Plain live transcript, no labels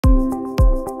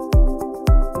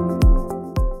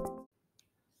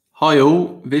Hi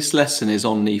all, this lesson is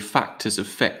on the factors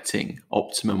affecting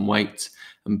optimum weight.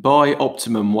 And by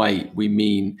optimum weight, we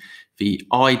mean the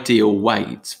ideal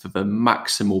weight for the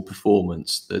maximal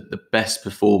performance, the best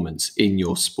performance in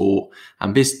your sport.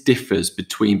 And this differs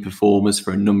between performers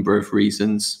for a number of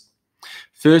reasons.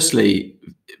 Firstly,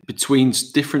 between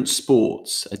different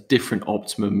sports, a different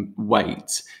optimum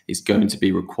weight is going to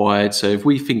be required. So if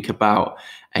we think about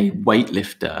a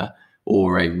weightlifter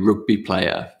or a rugby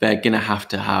player, they're going to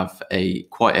have a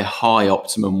quite a high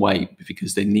optimum weight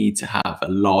because they need to have a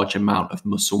large amount of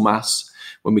muscle mass.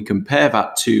 When we compare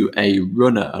that to a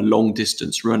runner, a long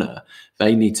distance runner,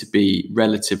 they need to be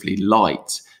relatively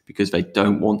light because they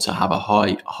don't want to have a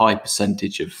high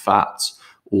percentage of fat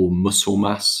or muscle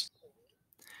mass.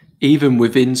 Even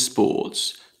within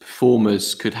sports,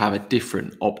 performers could have a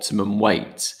different optimum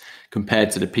weight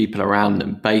compared to the people around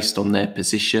them based on their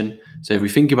position. So if we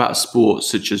think about sports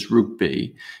such as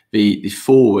rugby, the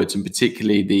forwards, and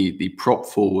particularly the prop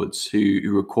forwards who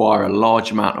require a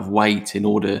large amount of weight in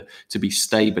order to be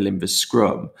stable in the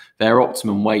scrum, their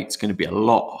optimum weight is going to be a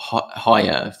lot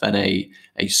higher than a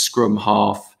scrum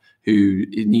half who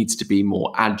needs to be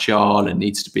more agile and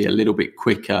needs to be a little bit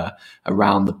quicker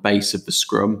around the base of the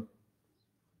scrum.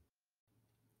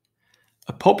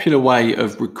 A popular way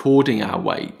of recording our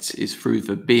weight is through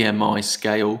the BMI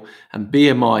scale, and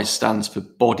BMI stands for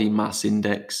body mass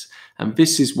index. And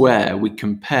this is where we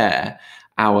compare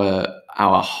our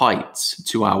height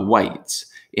to our weight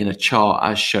in a chart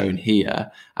as shown here,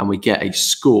 and we get a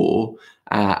score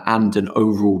and an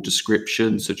overall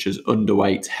description such as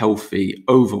underweight, healthy,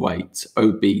 overweight,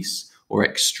 obese, or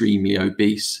extremely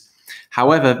obese.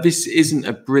 However, this isn't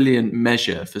a brilliant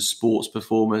measure for sports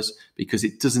performers because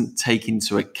it doesn't take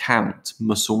into account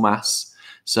muscle mass.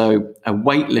 So a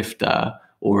weightlifter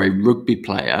or a rugby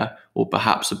player or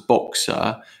perhaps a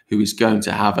boxer who is going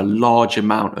to have a large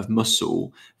amount of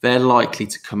muscle, they're likely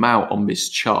to come out on this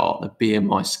chart, the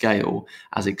BMI scale,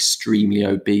 as extremely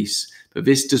obese. But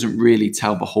this doesn't really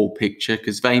tell the whole picture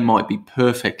because they might be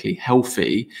perfectly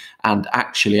healthy and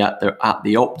actually at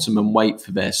the optimum weight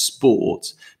for their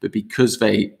sport, but because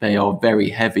they are very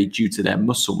heavy due to their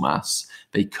muscle mass,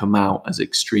 they come out as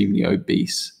extremely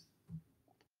obese.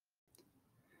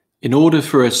 In order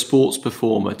for a sports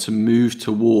performer to move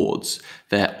towards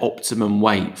their optimum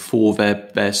weight for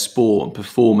their sport and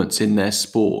performance in their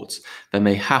sport, then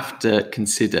they have to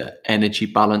consider energy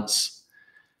balance.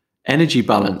 Energy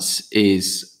balance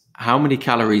is how many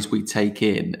calories we take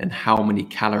in and how many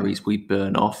calories we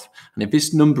burn off. And if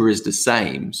this number is the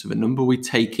same, so the number we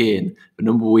take in, the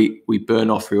number we burn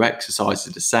off through exercise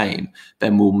is the same,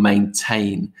 then we'll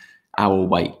maintain our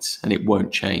weight and it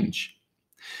won't change.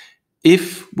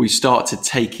 If we start to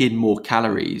take in more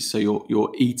calories, so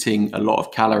you're eating a lot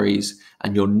of calories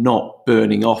and you're not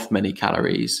burning off many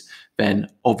calories, then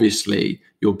obviously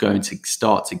you're going to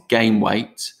start to gain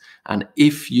weight. And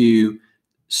if you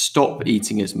stop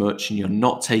eating as much and you're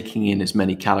not taking in as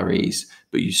many calories,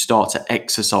 but you start to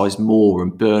exercise more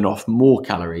and burn off more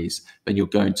calories, then you're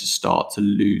going to start to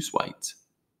lose weight.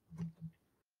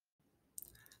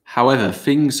 However,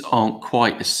 things aren't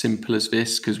quite as simple as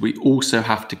this because we also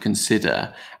have to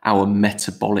consider our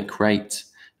metabolic rate.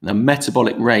 Now,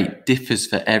 metabolic rate differs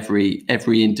for every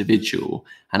individual,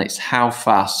 and it's how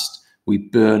fast we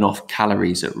burn off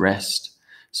calories at rest.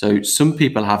 So some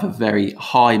people have a very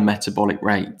high metabolic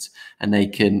rate and they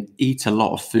can eat a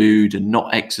lot of food and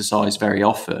not exercise very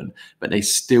often, but they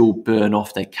still burn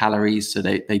off their calories so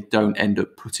they don't end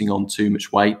up putting on too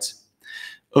much weight.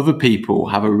 Other people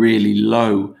have a really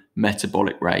low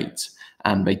metabolic rate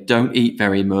and they don't eat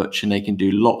very much and they can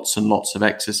do lots and lots of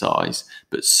exercise,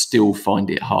 but still find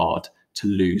it hard to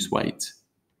lose weight.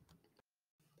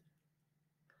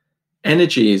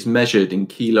 Energy is measured in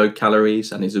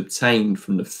kilocalories and is obtained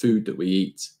from the food that we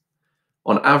eat.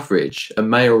 On average, a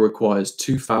male requires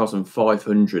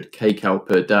 2,500 kcal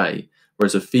per day,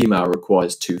 whereas a female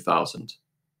requires 2,000.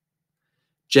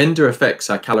 Gender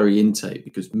affects our calorie intake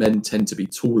because men tend to be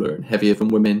taller and heavier than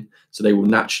women, so they will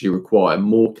naturally require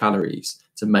more calories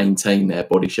to maintain their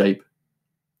body shape.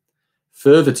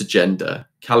 Further to gender,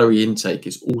 calorie intake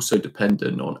is also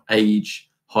dependent on age,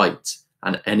 height,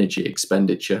 and energy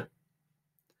expenditure.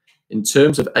 In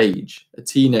terms of age, a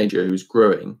teenager who is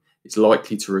growing is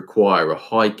likely to require a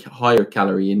higher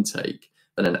calorie intake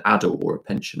than an adult or a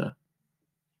pensioner.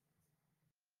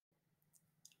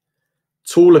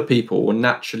 Taller people will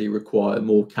naturally require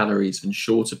more calories than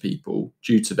shorter people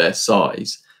due to their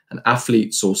size, and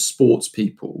athletes or sports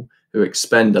people who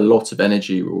expend a lot of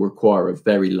energy will require a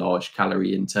very large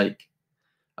calorie intake.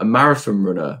 A marathon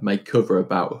runner may cover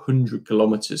about 100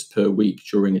 kilometers per week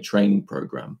during a training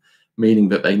program, meaning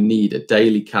that they need a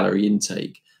daily calorie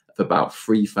intake of about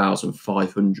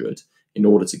 3,500 in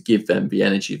order to give them the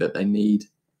energy that they need.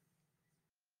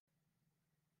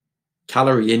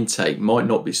 Calorie intake might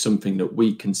not be something that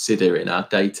we consider in our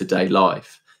day-to-day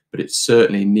life, but it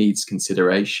certainly needs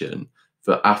consideration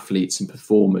for athletes and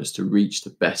performers to reach the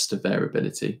best of their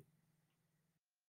ability.